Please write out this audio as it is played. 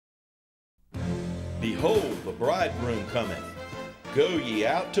Behold, the bridegroom cometh. Go ye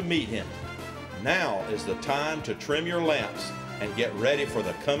out to meet him. Now is the time to trim your lamps and get ready for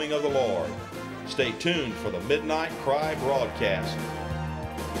the coming of the Lord. Stay tuned for the Midnight Cry broadcast.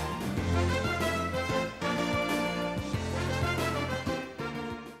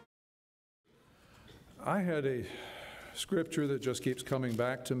 I had a scripture that just keeps coming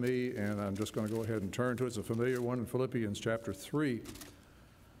back to me, and I'm just going to go ahead and turn to it. It's a familiar one in Philippians chapter 3.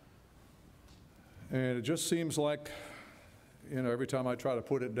 And it just seems like, you know, every time I try to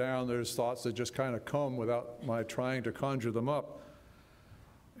put it down, there's thoughts that just kind of come without my trying to conjure them up.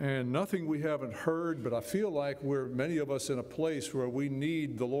 And nothing we haven't heard, but I feel like we're, many of us, in a place where we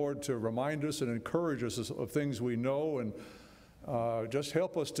need the Lord to remind us and encourage us of things we know, and just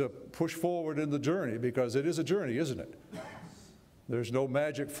help us to push forward in the journey, because it is a journey, isn't it? There's no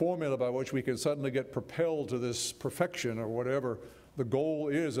magic formula by which we can suddenly get propelled to this perfection or whatever the goal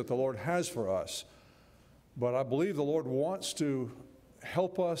is that the Lord has for us. But I believe the Lord wants to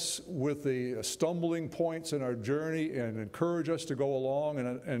help us with the stumbling points in our journey and encourage us to go along.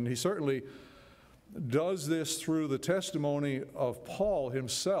 And He certainly does this through the testimony of Paul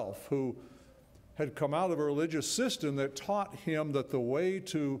himself, who had come out of a religious system that taught him that the way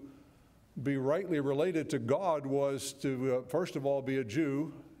to be rightly related to God was to, first of all, be a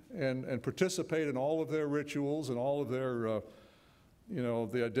Jew and participate in all of their rituals and all of their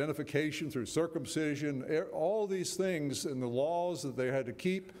the identification through circumcision, all these things and the laws that they had to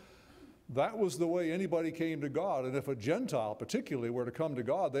keep. That was the way anybody came to God. And if a Gentile particularly were to come to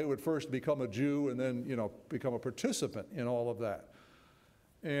God, they would first become a Jew and then, become a participant in all of that.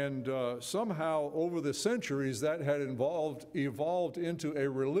 And somehow over the centuries that had evolved into a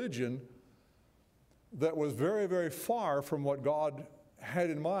religion that was very, very far from what God had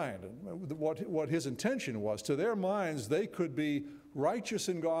in mind, and what His intention was. To their minds, they could be righteous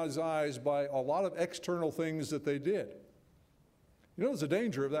in God's eyes by a lot of external things that they did. You know, there's a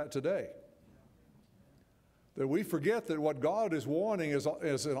danger of that today. That we forget that what God is wanting is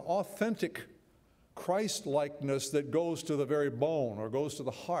an authentic Christ-likeness that goes to the very bone or goes to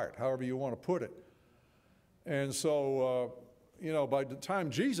the heart, however you want to put it. And so, by the time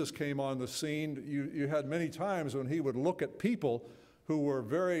Jesus came on the scene, you had many times when He would look at people who were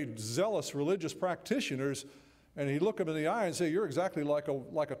very zealous religious practitioners, and He'd look them in the eye and say, "You're exactly like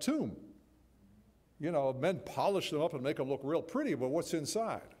a tomb. Men polish them up and make them look real pretty, but what's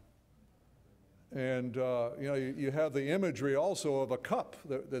inside?" And, you have the imagery also of a cup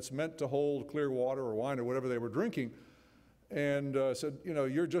that's meant to hold clear water or wine or whatever they were drinking. And said,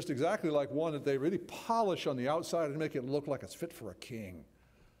 "You're just exactly like one that they really polish on the outside and make it look like it's fit for a king.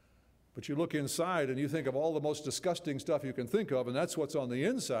 But you look inside and you think of all the most disgusting stuff you can think of, and that's what's on the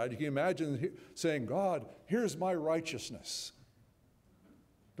inside." You can imagine saying, "God, here's my righteousness.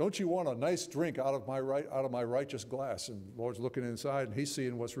 Don't you want a nice drink out of my righteous glass?" And the Lord's looking inside and He's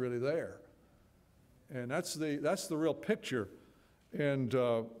seeing what's really there. And that's the real picture. And,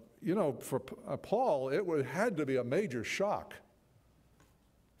 for Paul, it had to be a major shock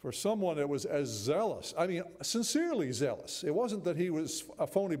for someone that was as zealous. I mean, sincerely zealous. It wasn't that he was a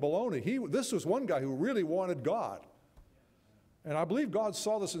phony baloney. This was one guy who really wanted God. And I believe God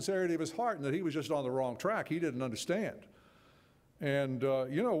saw the sincerity of his heart and that he was just on the wrong track. He didn't understand. And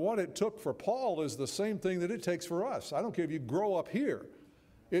what it took for Paul is the same thing that it takes for us. I don't care if you grow up here.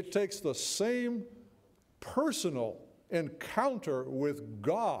 It takes the same personal encounter with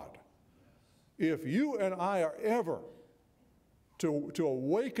God. If you and I are ever to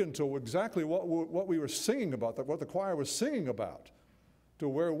awaken to exactly what we were singing about, what the choir was singing about, to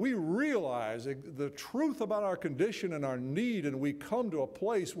where we realize the truth about our condition and our need, and we come to a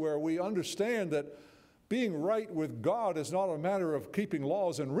place where we understand that being right with God is not a matter of keeping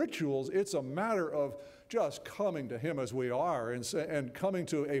laws and rituals. It's a matter of just coming to Him as we are and coming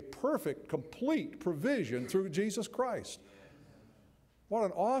to a perfect, complete provision through Jesus Christ. What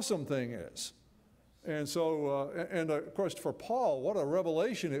an awesome thing it is. And so, of course, for Paul, what a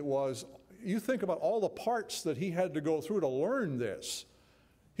revelation it was. You think about all the parts that he had to go through to learn this.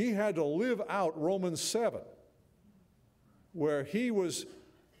 He had to live out Romans 7, where he was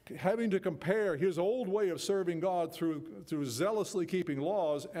having to compare his old way of serving God through zealously keeping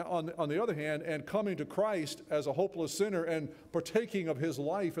laws on the other hand, and coming to Christ as a hopeless sinner and partaking of His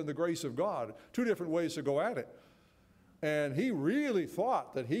life in the grace of God. Two different ways to go at it. And he really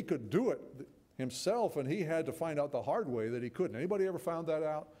thought that he could do it himself, and he had to find out the hard way that he couldn't. Anybody ever found that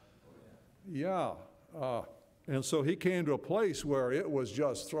out? Yeah. And so he came to a place where it was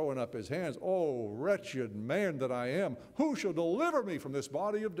just throwing up his hands. "Oh, wretched man that I am, who shall deliver me from this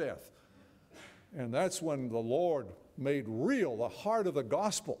body of death?" And that's when the Lord made real the heart of the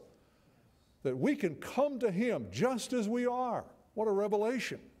gospel. that we can come to Him just as we are. What a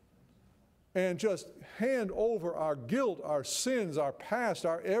revelation. And just hand over our guilt, our sins, our past,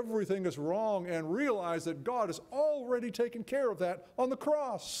 our everything is wrong, and realize that God has already taken care of that on the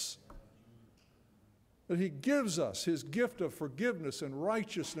cross. That He gives us His gift of forgiveness and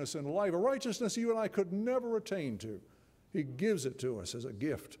righteousness and life, a righteousness you and I could never attain to. He gives it to us as a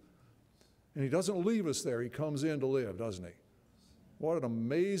gift. And He doesn't leave us there. He comes in to live, doesn't He? What an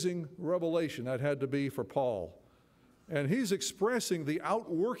amazing revelation that had to be for Paul. And he's expressing the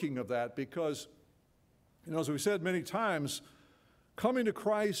outworking of that because, as we said many times, coming to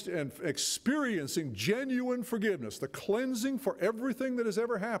Christ and experiencing genuine forgiveness, the cleansing for everything that has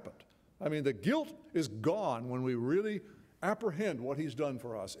ever happened. I mean, the guilt is gone when we really apprehend what He's done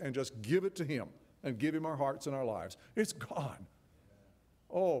for us and just give it to Him and give Him our hearts and our lives. It's gone.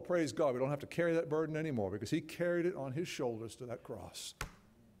 Oh, praise God, we don't have to carry that burden anymore because He carried it on His shoulders to that cross.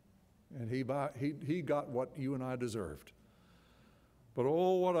 And he got what you and I deserved. But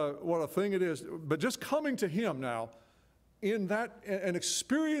oh, what a thing it is. But just coming to Him now in that and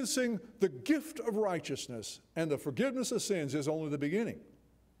experiencing the gift of righteousness and the forgiveness of sins is only the beginning.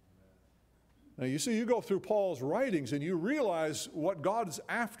 Now you see, you go through Paul's writings and you realize what God is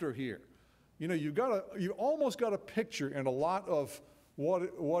after here. You almost got a picture in a lot of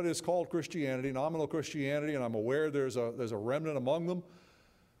what is called Christianity, nominal Christianity, and I'm aware there's a remnant among them.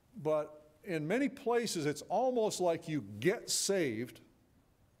 But in many places, it's almost like you get saved,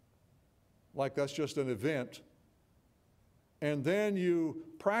 like that's just an event, and then you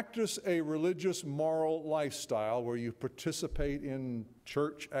practice a religious moral lifestyle where you participate in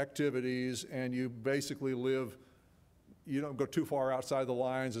church activities and you basically live, you don't go too far outside the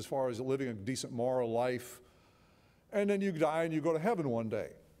lines as far as living a decent moral life, and then you die and you go to heaven one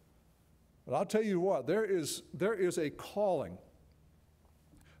day. But I'll tell you what, there is a calling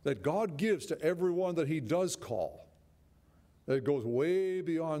that God gives to everyone that He does call, that goes way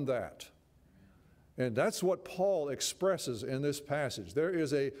beyond that. And that's what Paul expresses in this passage. There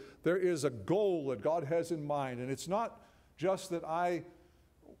is a goal that God has in mind, and it's not just that I,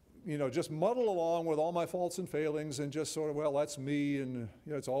 just muddle along with all my faults and failings and just sort of, well, that's me, and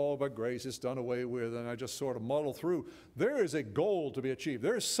it's all by grace, it's done away with, and I just sort of muddle through. There is a goal to be achieved.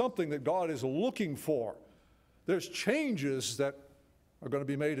 There is something that God is looking for. There's changes that are going to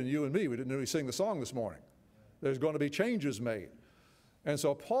be made in you and me. We didn't really sing the song this morning. There's going to be changes made. And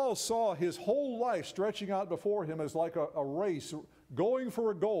so Paul saw his whole life stretching out before him as like a race, going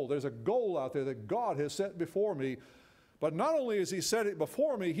for a goal. There's a goal out there that God has set before me. But not only has He set it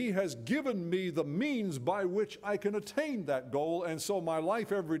before me, He has given me the means by which I can attain that goal. And so my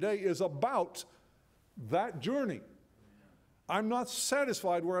life every day is about that journey. I'm not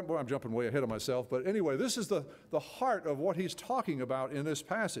satisfied where I'm jumping way ahead of myself, but anyway, this is the heart of what he's talking about in this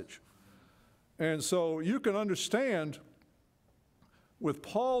passage. And so you can understand with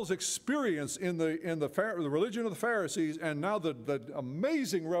Paul's experience in the religion of the Pharisees and now the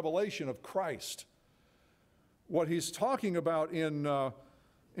amazing revelation of Christ, what he's talking about in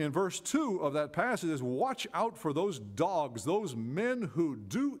verse 2 of that passage is watch out for those dogs, those men who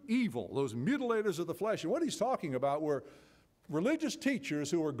do evil, those mutilators of the flesh. And what he's talking about were religious teachers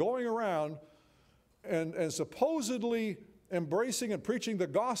who were going around and supposedly embracing and preaching the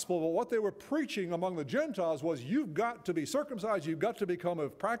gospel, but what they were preaching among the Gentiles was you've got to be circumcised, you've got to become a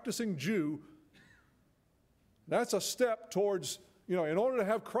practicing Jew. That's a step towards, in order to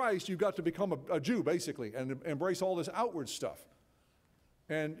have Christ, you've got to become a Jew, basically, and embrace all this outward stuff.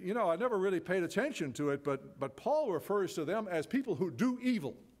 And, I never really paid attention to it, but Paul refers to them as people who do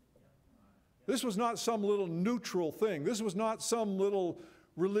evil. This was not some little neutral thing. This was not some little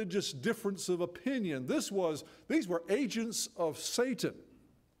religious difference of opinion. These were agents of Satan,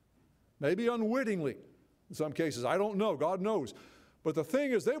 maybe unwittingly in some cases. I don't know. God knows. But the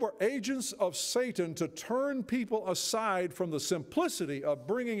thing is, they were agents of Satan to turn people aside from the simplicity of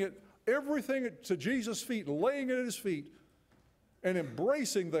bringing everything to Jesus' feet, laying it at His feet, and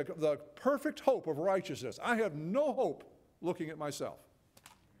embracing the perfect hope of righteousness. I have no hope looking at myself.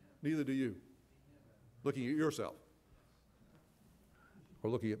 Neither do you. Looking at yourself. Or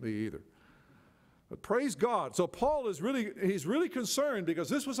looking at me either. But praise God. So Paul he's really concerned because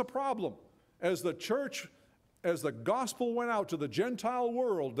this was a problem. As the gospel went out to the Gentile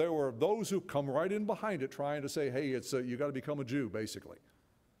world, there were those who come right in behind it trying to say, hey, you got to become a Jew, basically.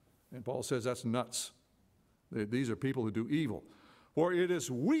 And Paul says that's nuts. These are people who do evil. For it is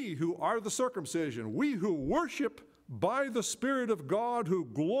we who are the circumcision, we who worship by the Spirit of God, who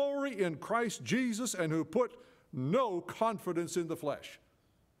glory in Christ Jesus, and who put no confidence in the flesh.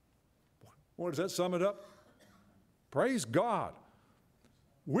 What does that sum it up? Praise God.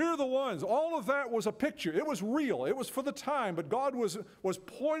 We're the ones. All of that was a picture. It was real. It was for the time, but God was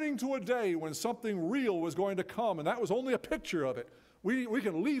pointing to a day when something real was going to come, and that was only a picture of it. We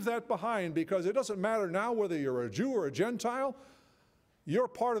can leave that behind because it doesn't matter now whether you're a Jew or a Gentile. You're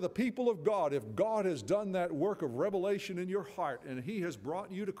part of the people of God. If God has done that work of revelation in your heart and He has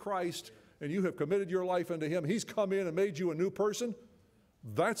brought you to Christ and you have committed your life unto Him, He's come in and made you a new person,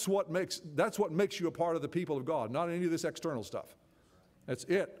 that's what makes you a part of the people of God, not any of this external stuff. That's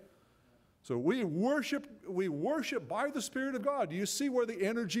it. So we worship by the Spirit of God. Do you see where the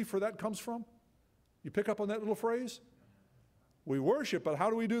energy for that comes from? You pick up on that little phrase? We worship, but how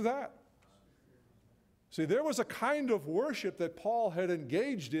do we do that? See, there was a kind of worship that Paul had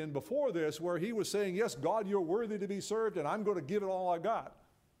engaged in before this where he was saying, yes, God, you're worthy to be served, and I'm going to give it all I got.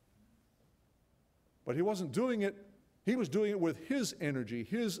 But he wasn't doing it. He was doing it with his energy,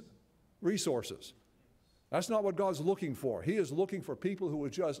 his resources. That's not what God's looking for. He is looking for people who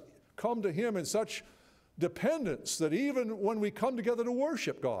would just come to Him in such dependence that even when we come together to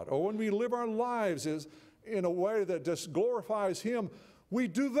worship God or when we live our lives in a way that just glorifies Him, we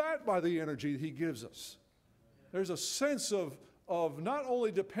do that by the energy He gives us. There's a sense of not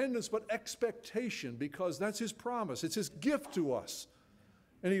only dependence but expectation because that's His promise. It's His gift to us.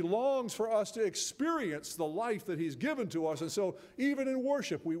 And He longs for us to experience the life that He's given to us. And so even in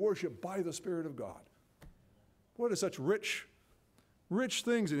worship, we worship by the Spirit of God. What is such rich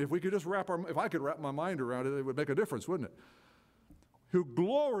things, and if we could just if I could wrap my mind around it, it would make a difference, wouldn't it? Who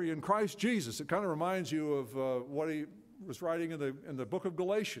glory in Christ Jesus. It kind of reminds you of what he was writing in the book of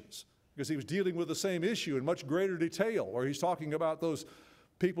Galatians, because he was dealing with the same issue in much greater detail, where he's talking about those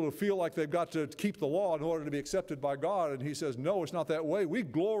people who feel like they've got to keep the law in order to be accepted by God, and he says, no, it's not that way. We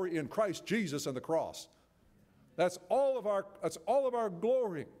glory in Christ Jesus and the cross. That's all of our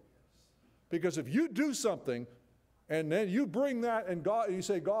glory. Because if you do something, and then you bring that and you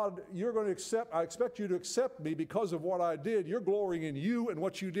say, God, you're going to I expect you to accept me because of what I did. You're glorying in you and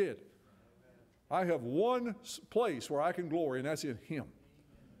what you did. I have one place where I can glory, and that's in Him.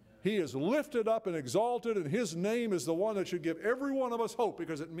 He is lifted up and exalted, and His name is the one that should give every one of us hope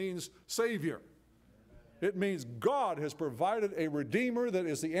because it means Savior. It means God has provided a Redeemer that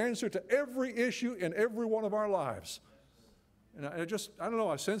is the answer to every issue in every one of our lives. And I don't know,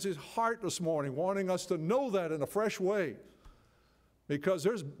 I sense His heart this morning wanting us to know that in a fresh way. Because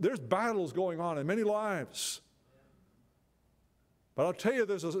there's battles going on in many lives. But I'll tell you,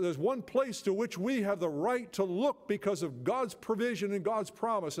 there's one place to which we have the right to look because of God's provision and God's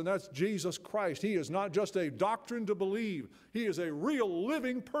promise, and that's Jesus Christ. He is not just a doctrine to believe. He is a real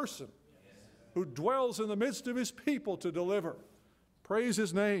living person who dwells in the midst of His people to deliver. Praise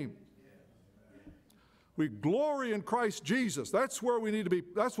His name. We glory in Christ Jesus. That's where we need to be.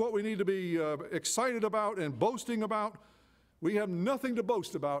 That's what we need to be excited about and boasting about. We have nothing to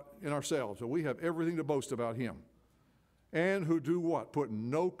boast about in ourselves, but we have everything to boast about Him. And who do what? Put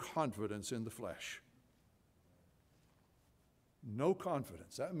no confidence in the flesh. No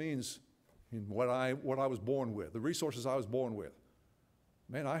confidence. That means in what I was born with, the resources I was born with.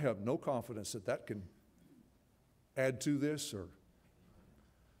 Man, I have no confidence that can add to this or.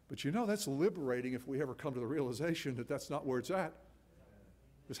 But you know, that's liberating if we ever come to the realization that that's not where it's at.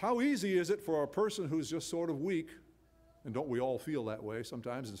 Because how easy is it for a person who's just sort of weak, and don't we all feel that way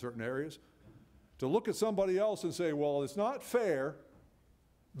sometimes in certain areas, to look at somebody else and say, well, it's not fair.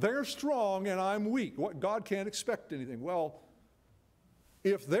 They're strong and I'm weak. God can't expect anything. Well,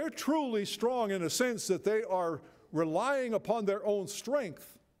 if they're truly strong in a sense that they are relying upon their own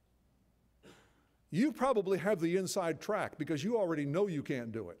strength, you probably have the inside track because you already know you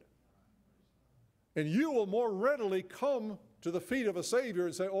can't do it. And you will more readily come to the feet of a Savior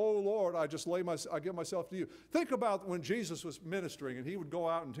and say, oh, Lord, I give myself to you. Think about when Jesus was ministering and He would go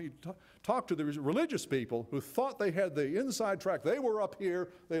out and He'd talk to the religious people who thought they had the inside track. They were up here.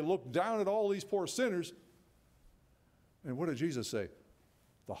 They looked down at all these poor sinners. And what did Jesus say?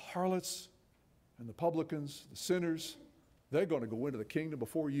 The harlots and the publicans, the sinners, they're going to go into the kingdom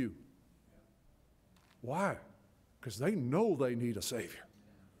before you. Why? Because they know they need a Savior.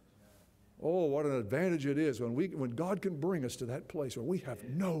 Oh, what an advantage it is when God can bring us to that place where we have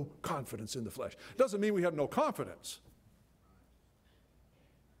no confidence in the flesh. Doesn't mean we have no confidence.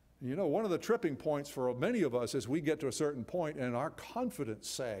 You know, one of the tripping points for many of us is we get to a certain point and our confidence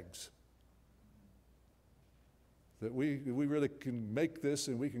sags. That we really can make this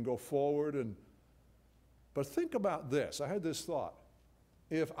and we can go forward. But think about this. I had this thought.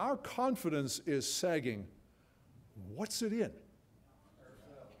 If our confidence is sagging, what's it in?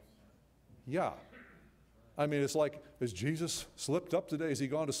 Yeah. I mean, it's like, has Jesus slipped up today? Has He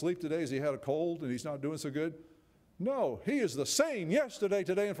gone to sleep today? Has He had a cold and He's not doing so good? No, He is the same yesterday,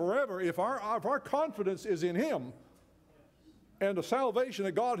 today, and forever. If our confidence is in Him and the salvation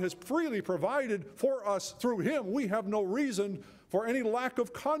that God has freely provided for us through Him, we have no reason for any lack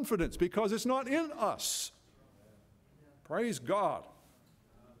of confidence because it's not in us. Praise God.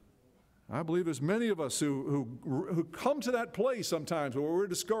 I believe there's many of us who come to that place sometimes where we're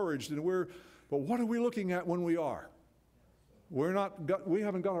discouraged but what are we looking at when we are? We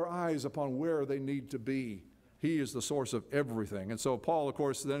haven't got our eyes upon where they need to be. He is the source of everything. And so Paul, of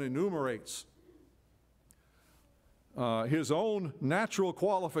course, then enumerates his own natural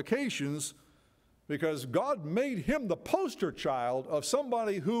qualifications because God made him the poster child of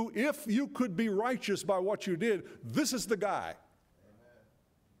somebody who, if you could be righteous by what you did, this is the guy.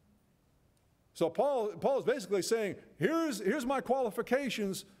 So Paul is basically saying, here's my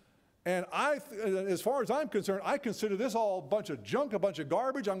qualifications, and as far as I'm concerned, I consider this all a bunch of junk, a bunch of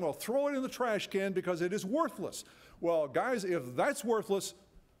garbage. I'm going to throw it in the trash can because it is worthless. Well, guys, if that's worthless,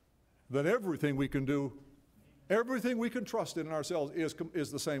 then everything we can do, everything we can trust in ourselves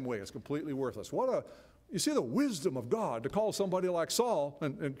is the same way. It's completely worthless. You see the wisdom of God to call somebody like Saul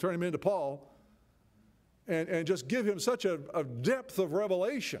and turn him into Paul and just give him such a depth of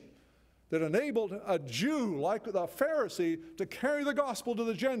revelation that enabled a Jew like the Pharisee to carry the gospel to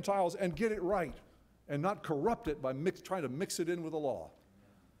the Gentiles and get it right and not corrupt it by trying to mix it in with the law.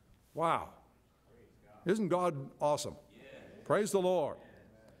 Wow. Isn't God awesome? Praise the Lord.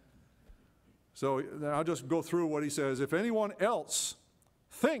 So I'll just go through what he says. If anyone else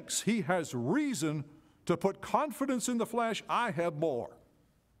thinks he has reason to put confidence in the flesh, I have more.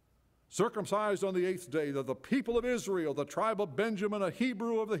 Circumcised on the 8th day, of the people of Israel, the tribe of Benjamin, a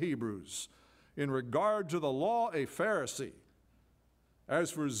Hebrew of the Hebrews. In regard to the law, a Pharisee.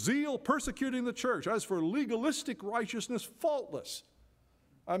 As for zeal, persecuting the church. As for legalistic righteousness, faultless.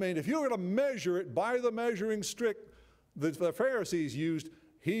 I mean, if you were to measure it by the measuring stick that the Pharisees used,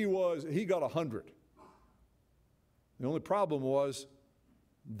 he got 100. The only problem was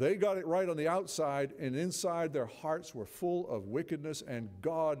they got it right on the outside, and inside their hearts were full of wickedness, and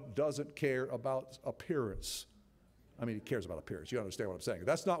God doesn't care about appearance. I mean, He cares about appearance. You understand what I'm saying.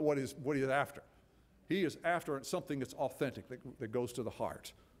 That's not what He's after. He is after something that's authentic, that goes to the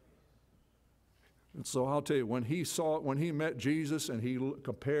heart. And so I'll tell you, when he met Jesus and he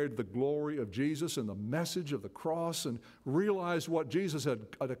compared the glory of Jesus and the message of the cross and realized what Jesus had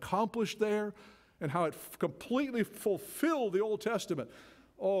accomplished there and how it completely fulfilled the Old Testament,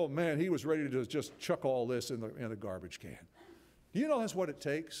 oh man, he was ready to just chuck all this in the garbage can. Do you know that's what it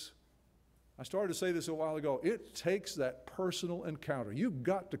takes? I started to say this a while ago. It takes that personal encounter. You've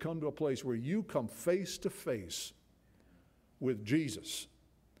got to come to a place where you come face to face with Jesus.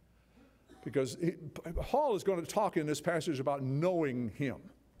 Because Paul is going to talk in this passage about knowing Him.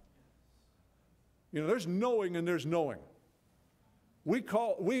 You know, there's knowing and there's knowing. We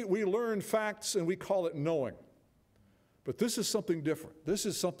learn facts and we call it knowing. But this is something different. This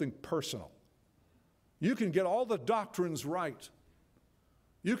is something personal. You can get all the doctrines right.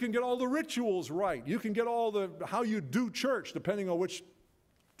 You can get all the rituals right. You can get how you do church, depending on which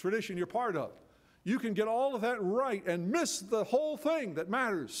tradition you're part of. You can get all of that right and miss the whole thing that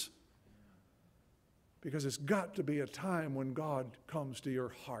matters. Because it's got to be a time when God comes to your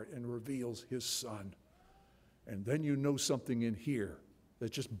heart and reveals His Son. And then you know something in here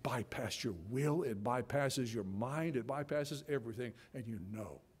that just bypasses your will, it bypasses your mind, it bypasses everything, and you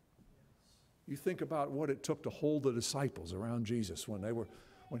know. You think about what it took to hold the disciples around Jesus when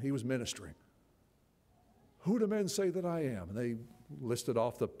He was ministering. Who do men say that I am? And they listed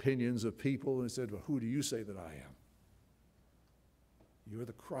off the opinions of people and said, well, who do you say that I am? You are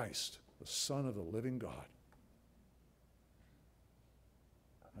the Christ, the Son of the living God.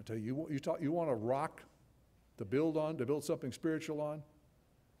 I tell you, you want a rock to build on, to build something spiritual on?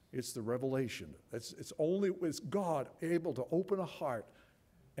 It's the revelation. It's God able to open a heart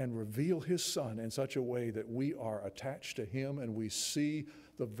and reveal His Son in such a way that we are attached to Him and we see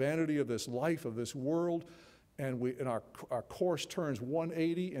the vanity of this life, of this world, and our course turns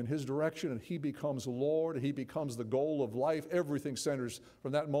 180 in His direction, and He becomes Lord. He becomes the goal of life. Everything centers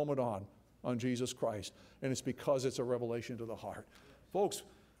from that moment on Jesus Christ, and it's because it's a revelation to the heart. Folks,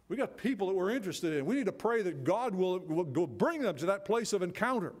 we got people that we're interested in. We need to pray that God will bring them to that place of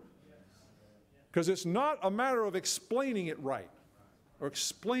encounter, because it's not a matter of explaining it right or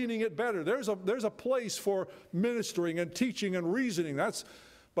explaining it better. There's a place for ministering and teaching and reasoning.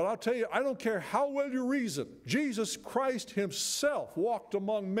 But I'll tell you, I don't care how well you reason. Jesus Christ Himself walked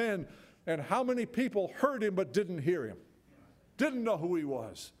among men, and how many people heard Him but didn't hear Him, didn't know who He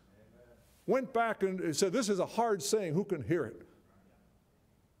was. Went back and said, this is a hard saying, who can hear it?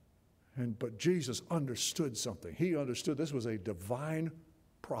 But Jesus understood something. He understood this was a divine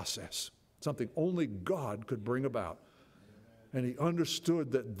process, something only God could bring about. And he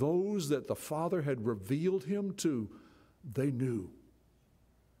understood that those that the Father had revealed him to, they knew.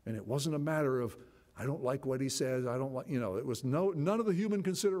 And it wasn't a matter of, I don't like what he says, I don't like, it was none of the human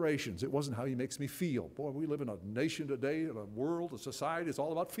considerations. It wasn't how he makes me feel. Boy, we live in a nation today, in a world, a society, it's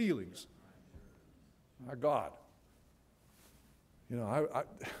all about feelings. My God.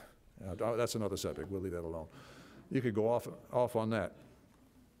 That's another subject. We'll leave that alone. You could go off on that.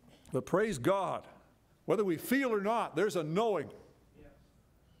 But praise God, whether we feel or not, there's a knowing.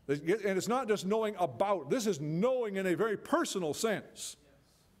 And it's not just knowing about. This is knowing in a very personal sense.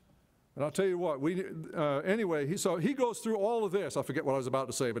 And I'll tell you what, anyway, he goes through all of this. I forget what I was about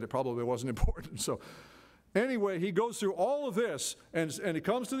to say, but it probably wasn't important. So anyway, he goes through all of this, and he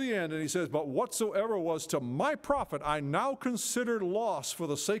comes to the end, and he says, but whatsoever was to my profit, I now consider loss for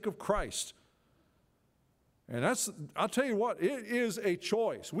the sake of Christ. And I'll tell you what, it is a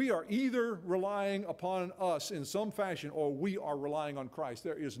choice. We are either relying upon us in some fashion, or we are relying on Christ.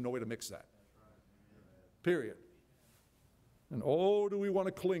 There is no way to mix that. Period. And oh, do we want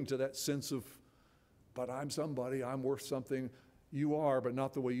to cling to that sense of, but I'm somebody, I'm worth something. You are, but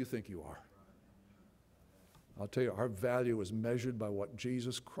not the way you think you are. I'll tell you, our value is measured by what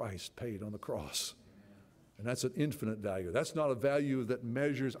Jesus Christ paid on the cross. And that's an infinite value. That's not a value that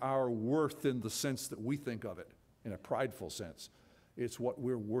measures our worth in the sense that we think of it, in a prideful sense. It's what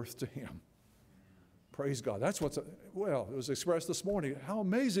we're worth to him. Praise God. That's it was expressed this morning. How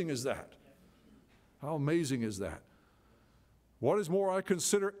amazing is that? How amazing is that? What is more, I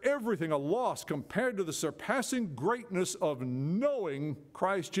consider everything a loss compared to the surpassing greatness of knowing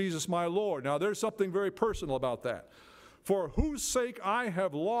Christ Jesus my Lord. Now, there's something very personal about that. For whose sake I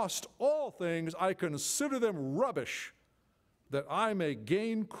have lost all things, I consider them rubbish, that I may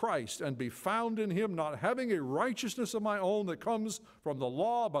gain Christ and be found in him, not having a righteousness of my own that comes from the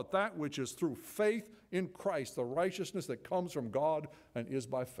law, but that which is through faith in Christ, the righteousness that comes from God and is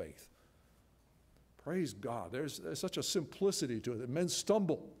by faith. Praise God. There's such a simplicity to it that men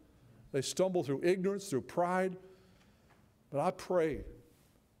stumble. They stumble through ignorance, through pride. But I pray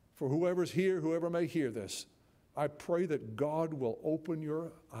for whoever's here, whoever may hear this, I pray that God will open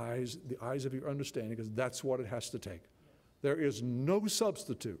your eyes, the eyes of your understanding, because that's what it has to take. There is no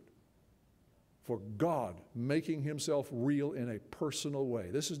substitute for God making himself real in a personal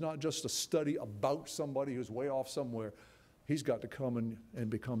way. This is not just a study about somebody who's way off somewhere. He's got to come and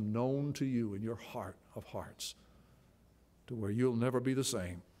become known to you in your heart of hearts, to where you'll never be the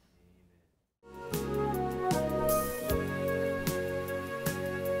same.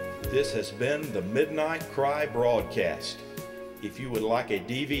 This has been the Midnight Cry broadcast. If you would like a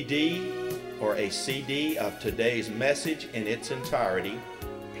DVD or a CD of today's message in its entirety,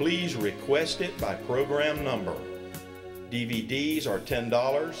 please request it by program number. DVDs are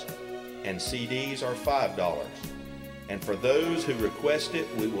 $10 and CDs are $5. And for those who request it,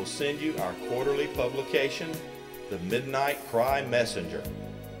 we will send you our quarterly publication, The Midnight Cry Messenger,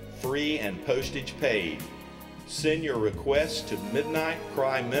 free and postage paid. Send your request to Midnight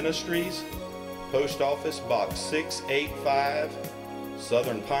Cry Ministries, Post Office Box 685,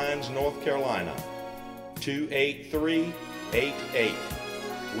 Southern Pines, North Carolina, 28388.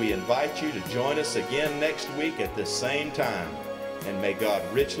 We invite you to join us again next week at this same time, and may God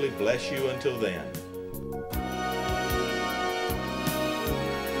richly bless you until then.